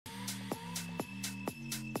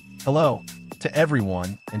Hello to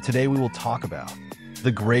everyone, and today we will talk about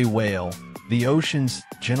the gray whale, the ocean's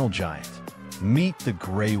gentle giant. Meet the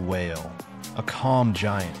gray whale, a calm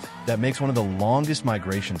giant that makes one of the longest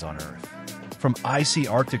migrations on Earth. From icy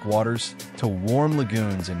Arctic waters to warm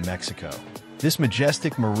lagoons in Mexico, this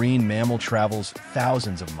majestic marine mammal travels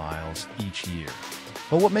thousands of miles each year.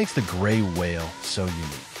 But what makes the gray whale so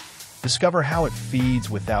unique? Discover how it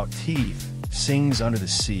feeds without teeth, sings under the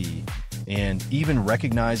sea, and even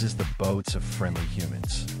recognizes the boats of friendly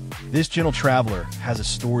humans. This gentle traveler has a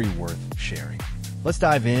story worth sharing. Let's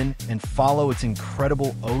dive in and follow its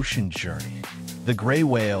incredible ocean journey. The gray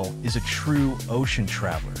whale is a true ocean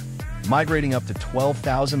traveler, migrating up to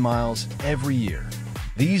 12,000 miles every year.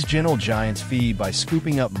 These gentle giants feed by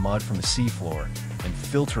scooping up mud from the seafloor and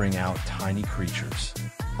filtering out tiny creatures.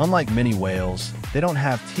 Unlike many whales, they don't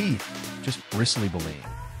have teeth, just bristly baleen.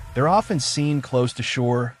 They're often seen close to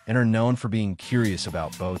shore and are known for being curious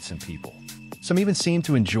about boats and people. Some even seem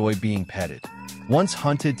to enjoy being petted. Once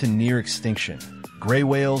hunted to near extinction, gray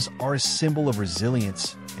whales are a symbol of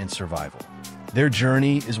resilience and survival. Their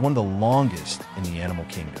journey is one of the longest in the animal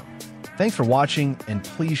kingdom. Thanks for watching, and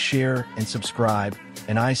please share and subscribe,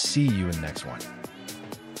 and I see you in the next one.